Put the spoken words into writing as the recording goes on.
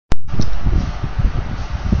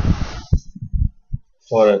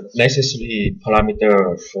for the necessary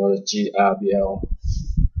parameter for the GRBL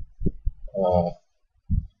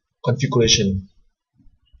configuration.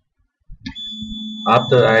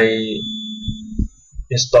 After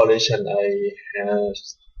installation, I have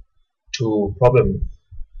two problems.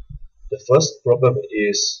 The first problem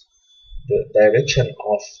is the direction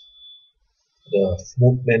of the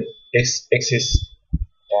movement x-axis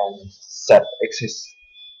and z-axis.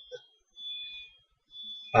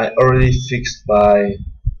 I already fixed by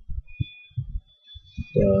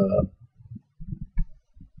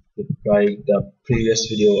the previous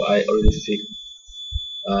video. I already fixed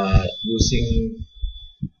using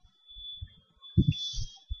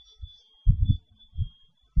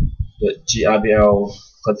the GRBL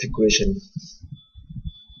configuration.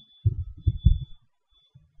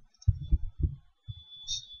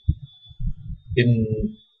 In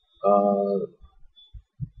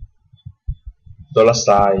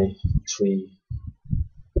 $3,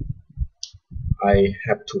 I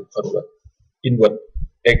have to convert invert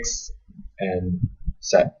x and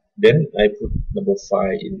z. Then I put number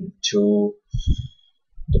 5 into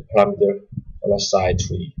the parameter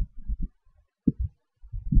 $3.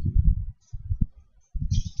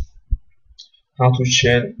 How to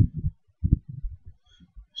change?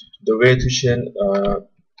 The way to change.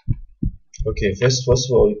 Okay, first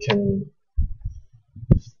of all, you can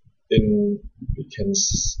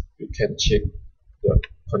check the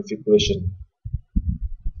configuration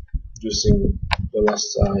using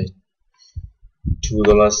 $sign to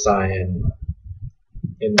 $sign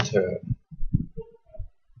and enter.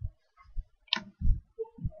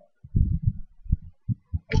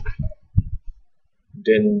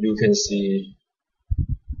 Then you can see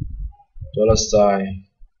 $sign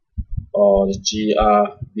or the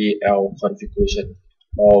GRBL configuration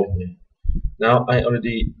all here. Now I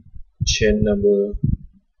already changed number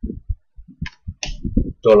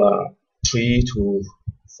 $3 to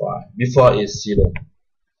 5. Before is 0.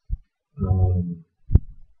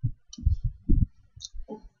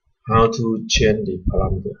 How to change the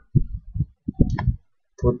parameter?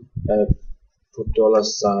 Put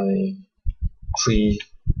 $3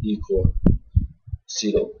 equal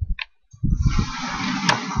 0.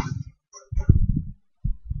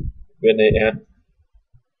 When I add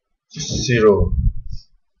 0,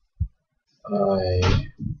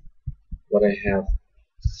 what I have,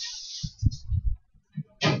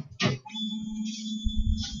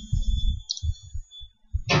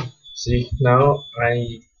 see, now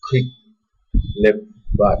I click left,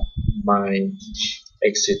 but my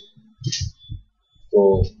exit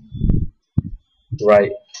go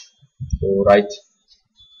right.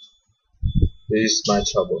 This is my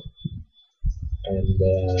trouble. And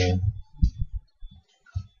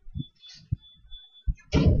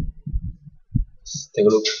take a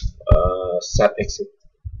look. Set exit.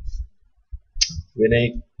 When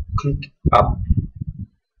I click up,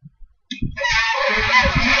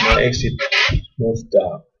 my exit moves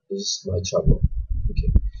down. This is my trouble.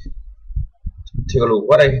 Okay. Take a look.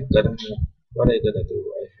 What I gonna do? I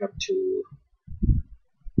have to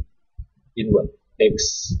invert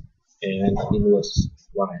x and invert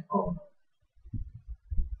y on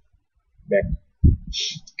back.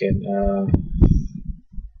 Again,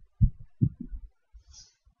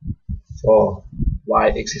 for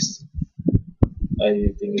y-axis, I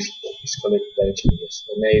think it's correct direction. Yes.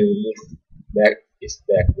 When I move back, it's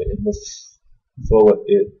back. When I move forward,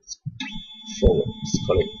 it's forward. It's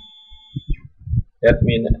correct. That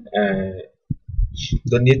means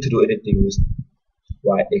don't need to do anything with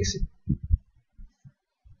y-axis.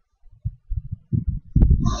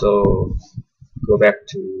 So go back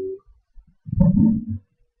to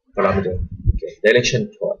parameter. Okay,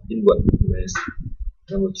 direction for invert is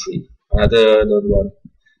number 3. Another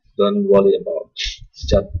don't worry about.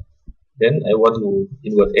 Just then I want to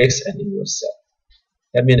invert x and invert z.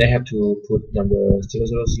 That means I have to put number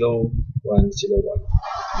 000 101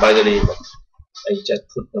 binary, but I just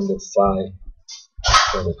put number 5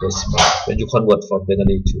 for the decimal. When you convert from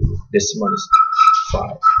binary to decimal, is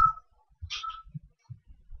 5.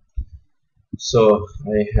 So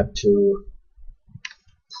I have to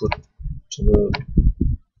put $3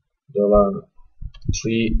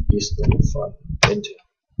 is number 5. Enter.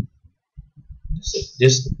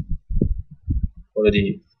 This already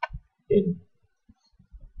in.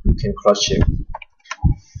 You can cross check.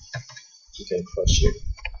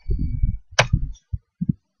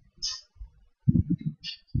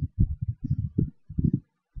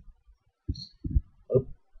 Oh,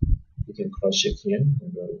 you can cross check here.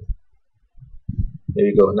 There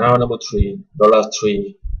we go. Now number $3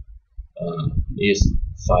 is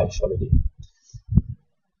 5 already.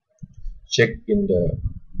 check in the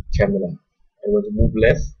camera. I want to move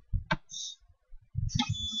left,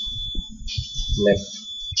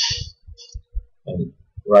 and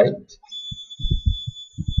right.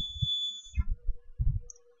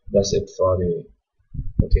 That's it for the.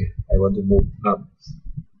 Okay, I want to move up.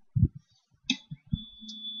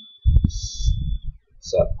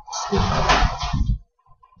 So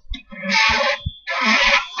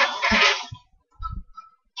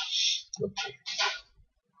okay.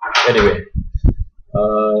 Anyway,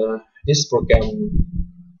 this program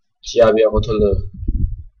GRBL controller,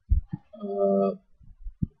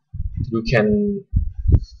 you can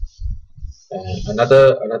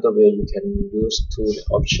another way you can use tool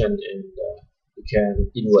option, and you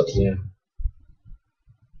can invert here.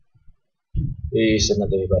 Is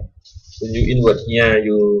another way, but when you invert here,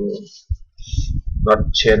 you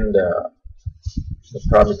not change the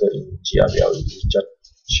parameter in GRBL. You just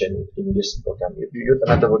change in this program. If you use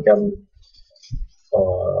another program,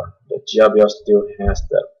 the GRBL still has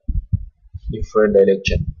the different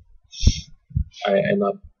direction. I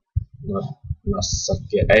not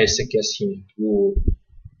suggest. I suggest here you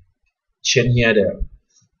change here the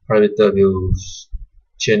parameter will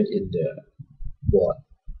change in the board.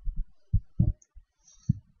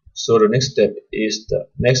 So the next step is the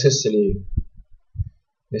necessarily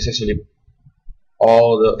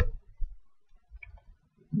all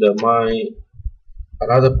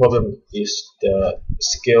another problem is the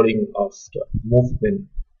scaling of the movement.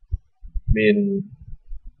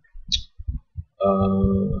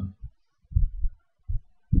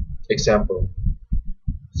 Example,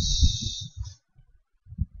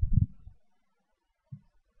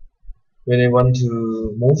 when I want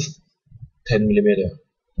to move 10 millimeter,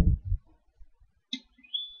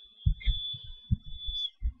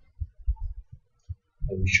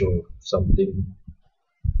 I will show something.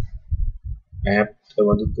 I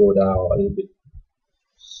want to go down a little bit,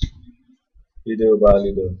 little by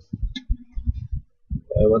little.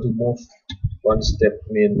 I want to move one step,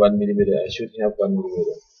 1 millimeter. I should have 1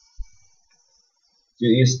 millimeter.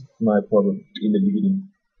 This is my problem in the beginning.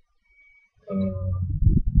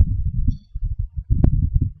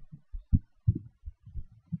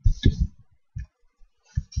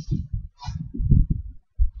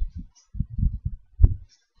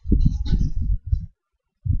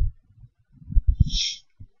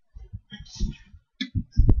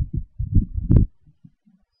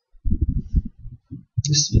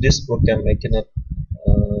 This program I cannot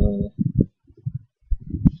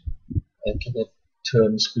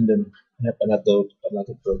turn spindle. I have another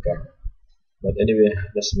program, but anyway,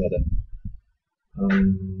 doesn't matter.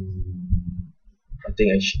 I think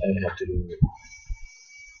I have to do.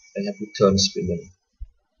 I have to turn spindle.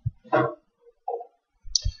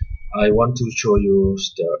 I want to show you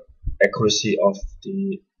the accuracy of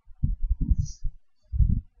the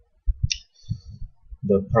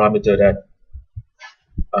parameter that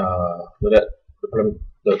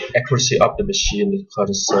the accuracy of the machine is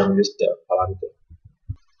concerned with the parameter.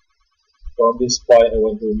 From this point, I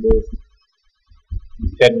want to move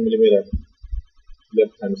 10 millimeter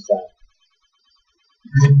left hand side.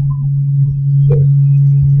 So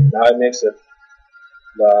now I make a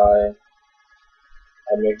line.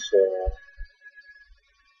 I make a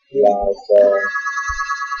line for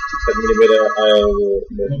 10 millimeter. I will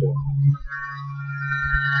measure.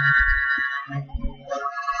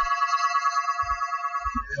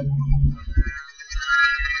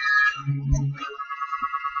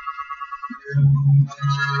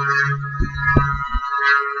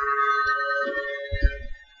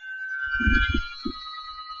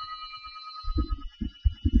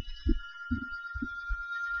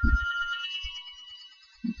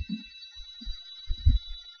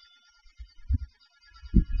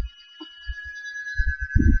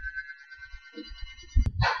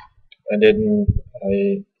 And then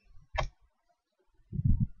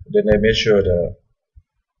I measure the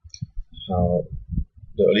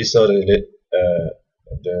result,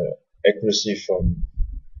 the accuracy from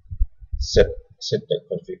set the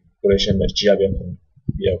configuration, the GRBL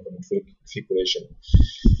configuration.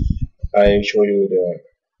 I show you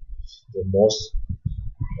the most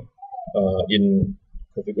in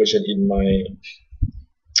configuration in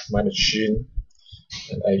my machine,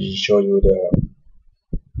 and I show you the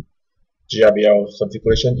GRBL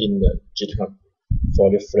configuration in the GitHub for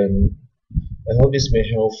reference. I hope this may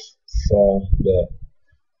help for the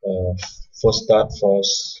first start for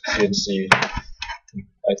CNC.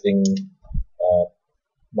 I think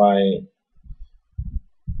my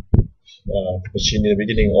machine in the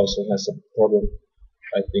beginning also has a problem.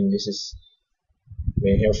 I think this is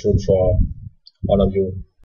may helpful for all of you.